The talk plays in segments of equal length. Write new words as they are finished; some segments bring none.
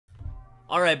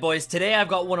Alright boys, today I've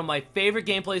got one of my favorite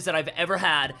gameplays that I've ever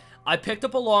had. I picked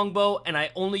up a longbow, and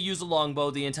I only use a longbow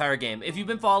the entire game. If you've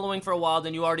been following for a while,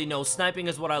 then you already know sniping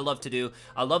is what I love to do.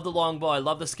 I love the longbow, I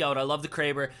love the scout, I love the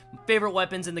Kraber. Favorite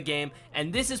weapons in the game,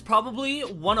 and this is probably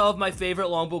one of my favorite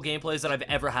longbow gameplays that I've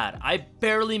ever had. I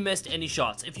barely missed any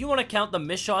shots. If you want to count the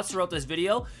missed shots throughout this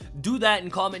video, do that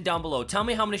and comment down below. Tell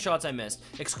me how many shots I missed,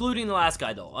 excluding the last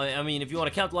guy though. I mean, if you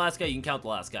want to count the last guy, you can count the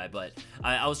last guy, but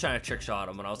I was trying to trick shot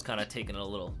him, and I was kind of taking it a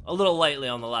little lightly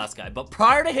on the last guy. But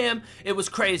prior to him, it was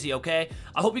crazy, okay?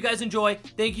 I hope you guys enjoy.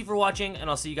 Thank you for watching, and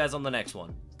I'll see you guys on the next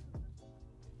one.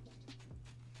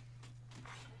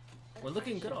 We're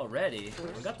looking good already.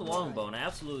 We got the longbow, and I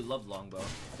absolutely love the longbow.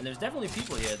 And there's definitely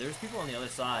people here. There's people on the other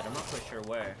side. I'm not quite sure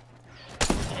where.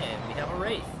 And we have a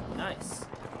Wraith. Nice.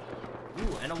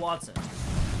 Ooh, and a Watson.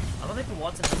 I don't think the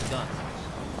Watson has a gun.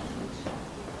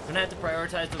 I'm gonna have to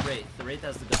prioritize the Wraith. The Wraith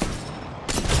has the gun.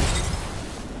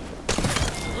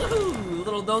 Ooh,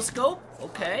 little no scope.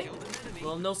 Okay.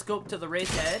 Little no scope to the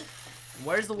Wraith head.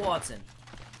 Where's the Watson?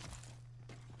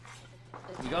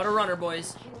 We got a runner,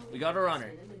 boys. We got a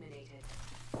runner.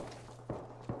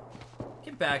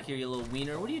 Get back here, you little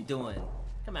wiener. What are you doing?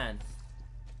 Come on.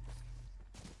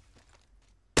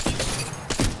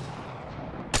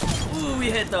 Ooh, we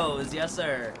hit those. Yes,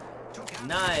 sir.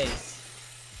 Nice.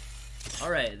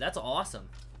 Alright, that's awesome.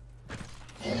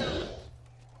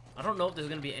 I don't know if there's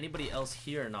going to be anybody else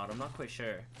here or not. I'm not quite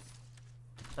sure.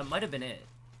 That might have been it.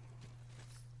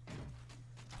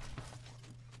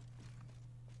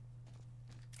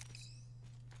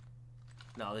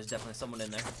 No, there's definitely someone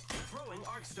in there. Throwing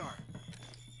arc star.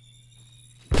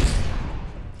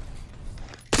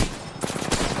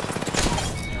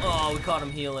 Oh, we caught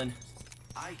him healing.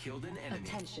 I killed an enemy.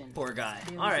 Attention. Poor guy.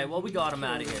 Alright, well, we got him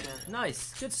out of here.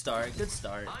 Nice. Good start. Good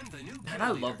start. I'm the new Man,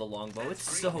 I love the longbow.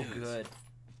 It's so good.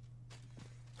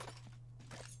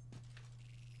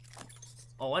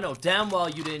 Oh, I know damn well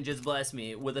you didn't just bless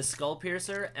me with a skull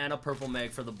piercer and a purple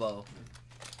mag for the bow.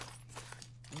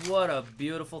 What a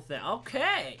beautiful thing.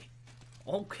 Okay.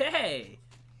 Okay.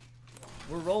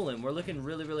 We're rolling. We're looking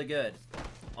really, really good.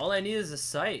 All I need is a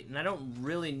sight, and I don't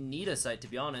really need a sight, to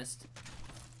be honest.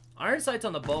 Iron sights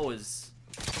on the bow is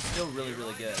still really,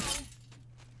 really good.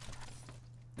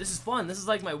 This is fun. This is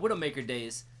like my Widowmaker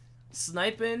days.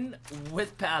 Sniping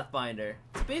with Pathfinder.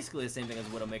 It's basically the same thing as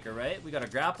Widowmaker, right? We got a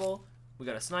grapple. We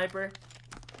got a sniper.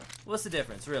 What's the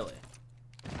difference, really?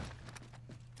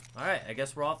 Alright, I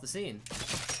guess we're off the scene.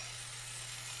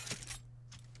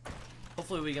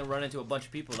 Hopefully we can run into a bunch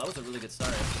of people. That was a really good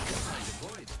start.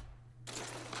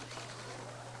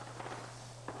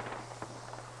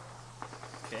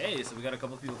 Okay, so we got a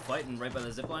couple people fighting right by the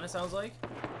zipline, it sounds like.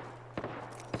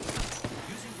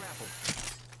 Using grapple.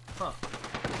 Huh.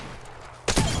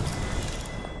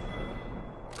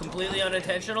 Completely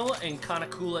unintentional and kind of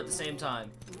cool at the same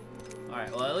time.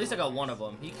 Alright, well, at least I got one of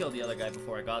them. He killed the other guy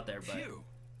before I got there, but...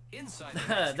 Inside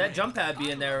that jump pad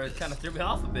being there kind of threw me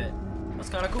off a bit. That's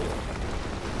kind of cool.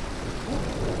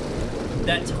 Ooh.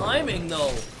 That timing,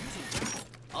 though.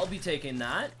 I'll be taking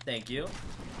that. Thank you.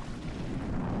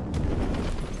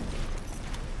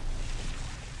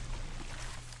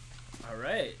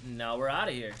 Alright, now we're out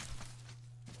of here.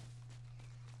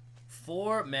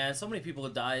 Man, so many people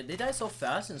died. They die so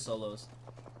fast in solos.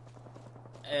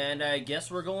 And I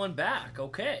guess we're going back.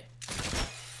 Okay.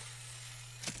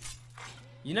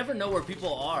 You never know where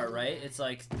people are, right? It's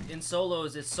like, in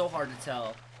solos, it's so hard to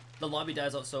tell. The lobby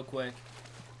dies out so quick.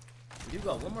 We do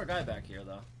got one more guy back here,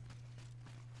 though.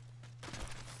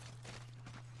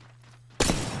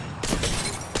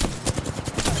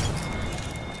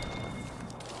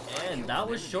 And that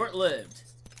was short-lived.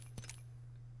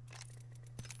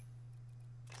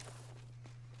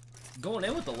 Going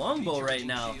in with the longbow right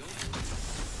now.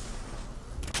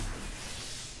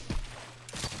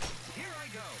 Here I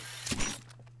go.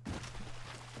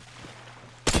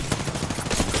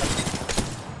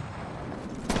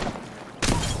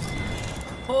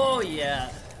 Oh yeah.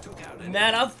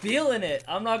 Man, I'm feeling it.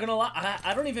 I'm not gonna lie.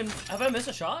 I don't even... Have I missed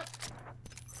a shot?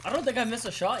 I don't think I missed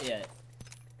a shot yet.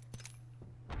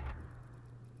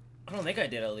 I don't think I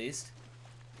did, at least.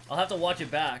 I'll have to watch it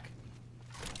back.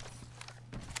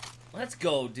 Let's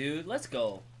go, dude. Let's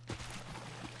go.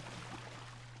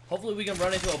 Hopefully we can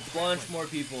run into a bunch more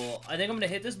people. I think I'm gonna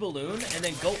hit this balloon and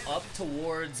then go up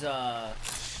towards,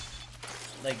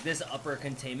 like this upper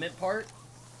containment part.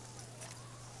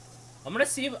 I'm gonna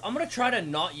see if... I'm gonna try to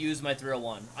not use my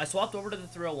 301. I swapped over to the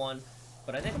 301,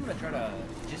 but I think I'm gonna try to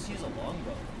just use a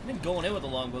longbow. I've been going in with a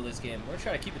longbow this game. We're gonna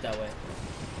try to keep it that way.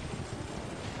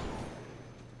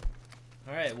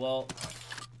 Alright, well...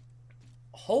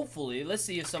 hopefully, let's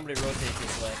see if somebody rotates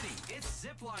this way. It's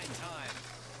zipline time.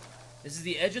 This is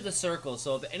the edge of the circle,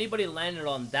 so if anybody landed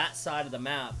on that side of the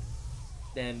map,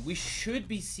 then we should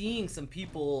be seeing some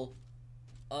people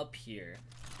up here.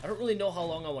 I don't really know how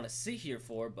long I want to sit here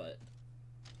for, but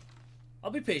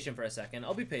I'll be patient for a second.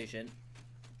 I'll be patient.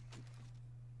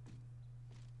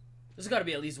 There's got to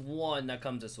be at least one that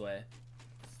comes this way.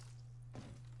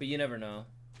 But you never know.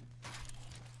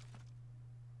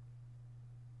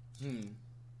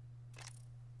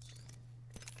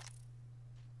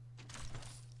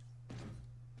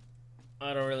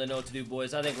 I don't really know what to do,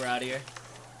 boys. I think we're out of here.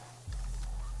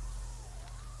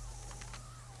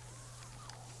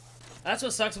 That's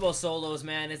what sucks about solos,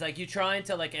 man. Is like you trying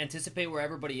to like anticipate where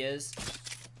everybody is.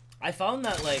 I found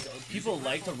that like people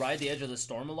like to ride the edge of the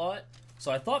storm a lot.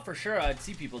 So I thought for sure I'd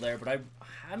see people there, but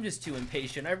I'm just too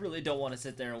impatient. I really don't want to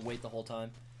sit there and wait the whole time.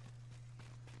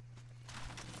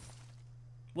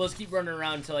 We'll just keep running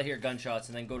around until I hear gunshots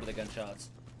and then go to the gunshots.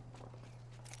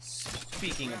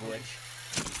 Speaking of which,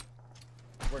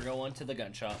 we're going to the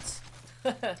gunshots.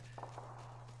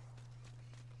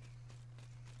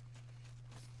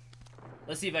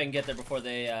 Let's see if I can get there before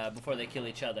they kill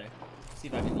each other. See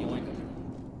if I can yoink them.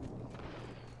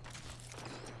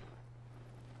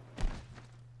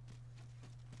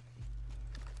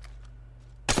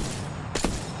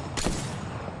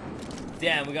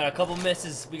 Damn, we got a couple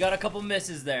misses. We got a couple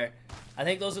misses there. I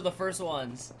think those are the first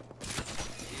ones.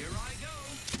 Here I go.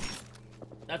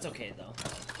 That's okay though.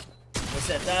 We'll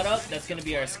set that up. That's gonna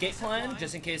be our escape plan,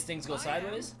 just in case things go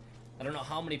sideways. I don't know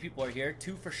how many people are here.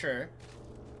 2 for sure.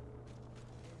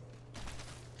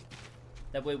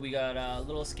 That way we got a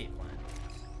little escape plan.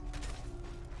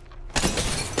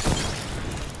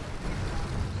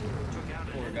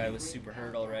 Poor guy was super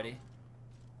hurt already.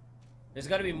 There's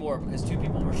got to be more because 2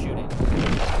 people were shooting.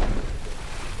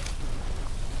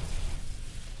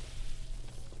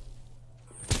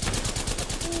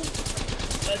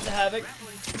 That's a havoc.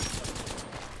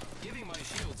 Giving my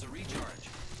shields a recharge.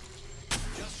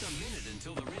 Just a minute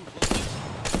until the ring closes.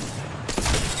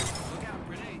 Look out,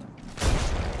 grenade.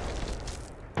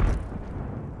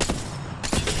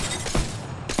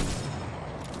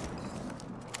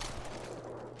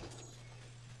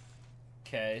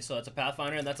 Okay, so that's a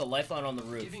Pathfinder, and that's a lifeline on the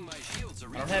roof. Giving my shields a I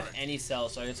recharge. don't have any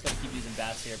cells, so I just gotta keep using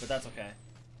bats here, but that's okay.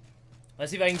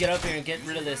 Let's see if I can get up here and get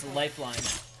rid of this lifeline.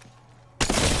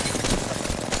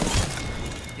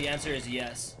 The answer is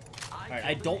yes. Alright,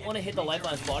 I don't want to hit the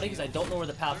lifeline's body because I don't know where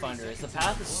the Pathfinder is. The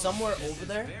path is somewhere over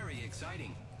there. Very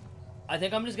exciting. I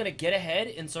think I'm just gonna get ahead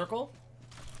in circle.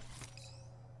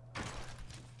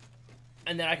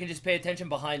 And then I can just pay attention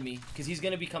behind me, because he's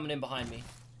gonna be coming in behind me.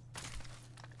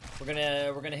 We're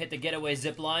gonna hit the getaway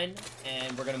zip line,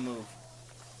 and we're gonna move.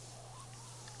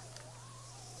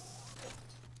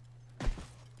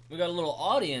 We got a little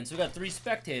audience. We got 3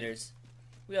 spectators.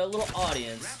 We got a little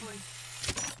audience. Grappling.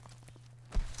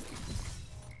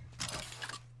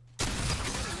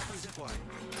 Zipline.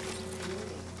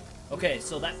 Okay,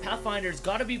 so that Pathfinder's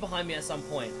got to be behind me at some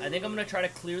point. I think I'm gonna try to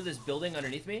clear this building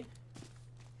underneath me,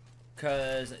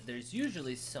 cause there's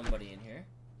usually somebody in here.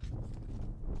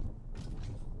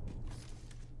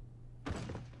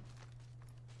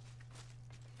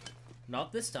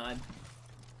 Not this time.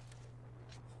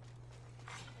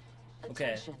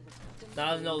 Okay. Now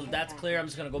that I know that's clear, I'm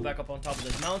just gonna go back up on top of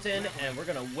this mountain, and we're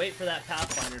gonna wait for that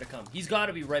Pathfinder to come. He's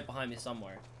gotta be right behind me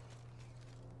somewhere.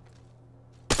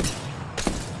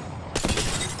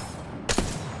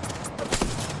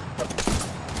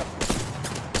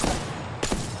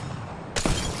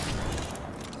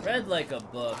 Read like a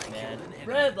book, man.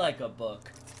 Read like a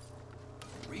book.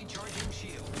 Recharging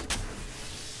shield.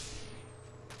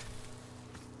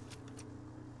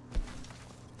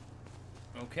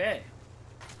 Okay.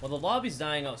 Well, the lobby's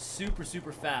dying out super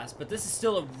fast, but this is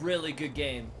still a really good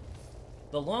game.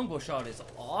 The longbow shot is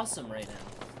awesome right now.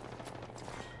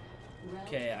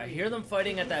 Okay, I hear them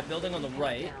fighting at that building on the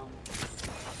right.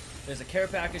 There's a care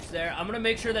package there. I'm gonna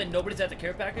make sure that nobody's at the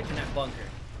care package and that bunker.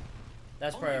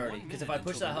 That's priority, because if I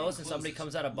push that house and somebody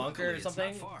comes out of bunker or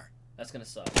something, that's gonna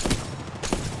suck.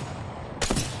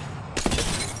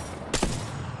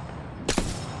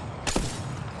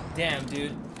 Damn,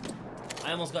 dude.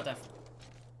 I almost got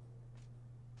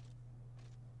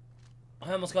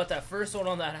that first one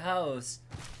on that house.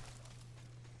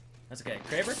 That's okay.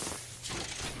 Kraber?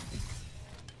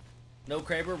 No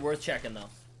Kraber, worth checking though.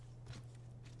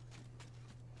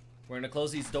 We're gonna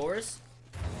close these doors.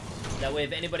 That way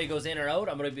if anybody goes in or out,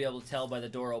 I'm gonna be able to tell by the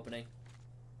door opening.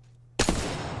 Ready?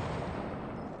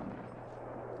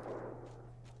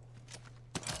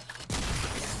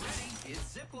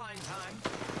 It's zipline time.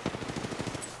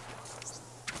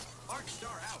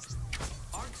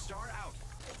 star out.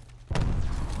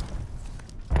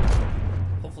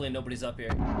 Hopefully nobody's up here.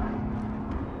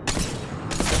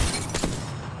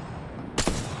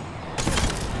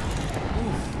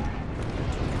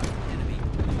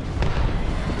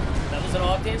 That was an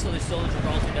octane, so there's still a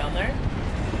Gibraltar down there.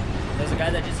 There's a guy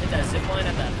that just hit that zip line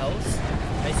at that house.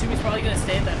 I assume he's probably gonna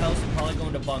stay at that house and probably go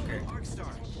into bunker.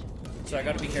 So I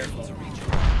gotta be careful.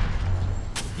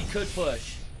 He could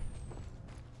push.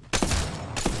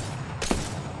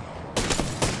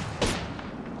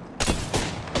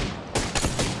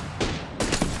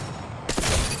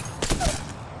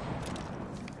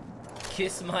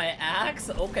 Kiss my axe?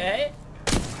 Okay.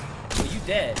 Well, you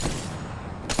dead.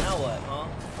 Now what, huh?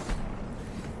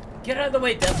 Get out of the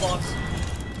way, Deathbox.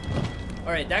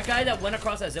 Alright, that guy that went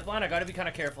across that zipline, I gotta be kind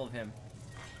of careful of him.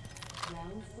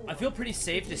 I feel pretty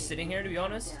safe just sitting here, to be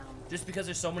honest. Just because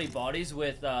there's so many bodies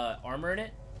with armor in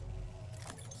it.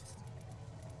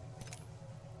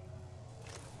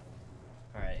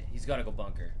 Alright, he's gotta go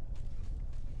bunker.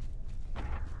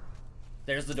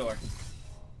 There's the door.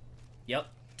 Yep,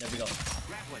 there we go.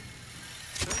 Grappling.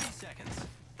 30 seconds.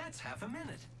 That's half a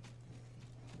minute.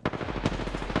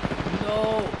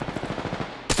 No!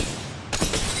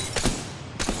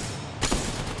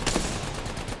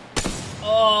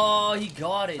 Oh, he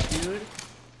got it, dude.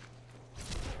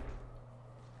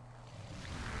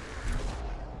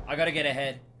 I gotta get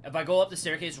ahead. If I go up the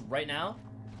staircase right now,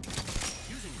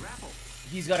 Using grapple.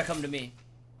 he's gotta come to me.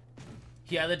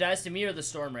 He either dies to me or the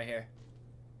storm right here.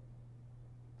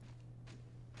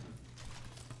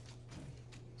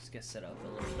 Let's get set up a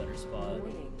little better spot.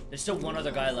 There's still one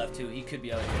other guy left too. He could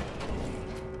be out here.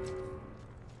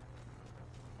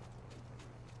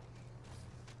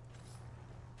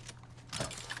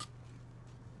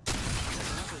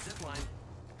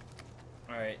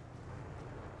 Alright.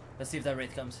 Let's see if that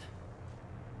wraith comes.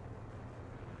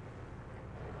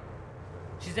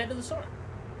 She's dead to the storm.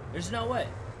 There's no way.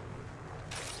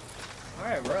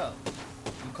 Alright, we're up.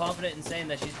 I'm confident in saying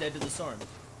that she's dead to the storm.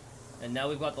 And now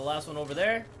we've got the last one over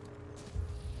there.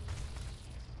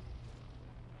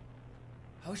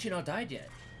 How has she not died yet?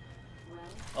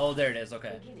 Oh, there it is.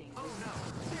 Okay.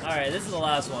 Alright, this is the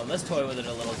last one. Let's toy with it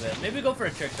a little bit. Maybe go for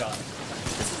a trick shot.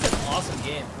 This is an awesome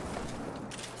game.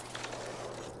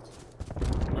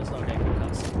 Let's not get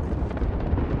concussed.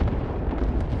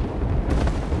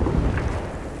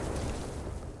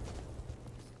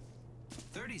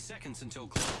 Seconds until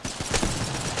close.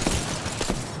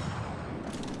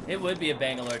 It would be a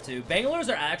Bangalore too. Bangalores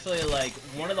are actually like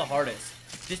one of the hardest.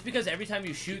 Just because every time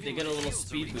you shoot, they get a little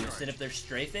speed boost. And if they're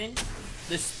strafing,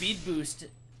 the speed boost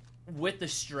with the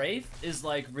strafe is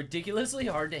like ridiculously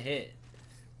hard to hit.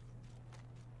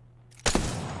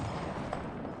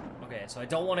 Okay, so I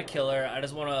don't want to kill her. I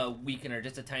just want to weaken her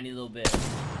just a tiny little bit.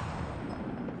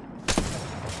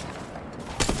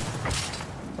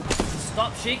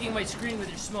 Stop shaking my screen with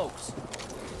your smokes.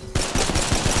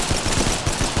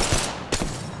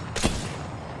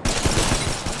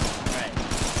 Alright.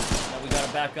 Now we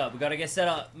gotta back up. We gotta get set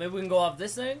up. Maybe we can go off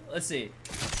this thing? Let's see.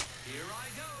 Here I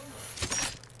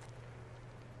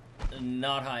go.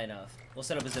 Not high enough. We'll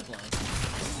set up a zip line.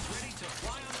 Who's ready to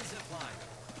fly on the zip line?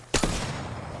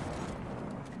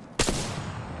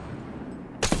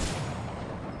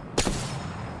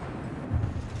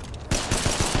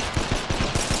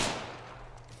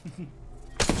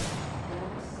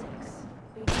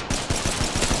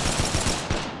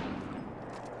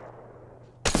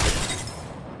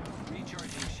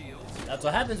 That's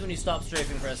what happens when you stop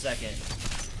strafing for a second.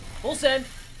 Full send.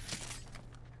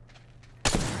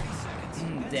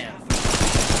 Damn.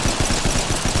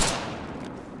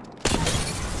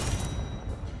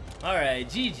 Alright,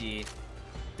 GG.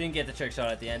 Didn't get the trick shot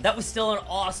at the end. That was still an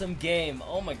awesome game.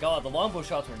 Oh my god, the longbow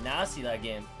shots were nasty that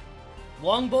game.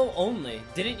 Longbow only.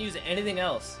 Didn't use anything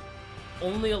else.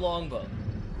 Only a longbow.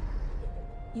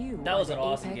 That was an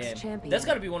awesome game. That's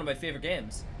gotta be one of my favorite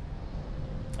games.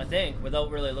 I think,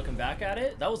 without really looking back at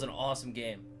it, that was an awesome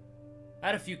game. I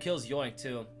had a few kills yoink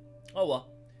too. Oh well.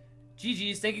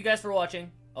 GG's, thank you guys for watching.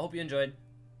 I hope you enjoyed.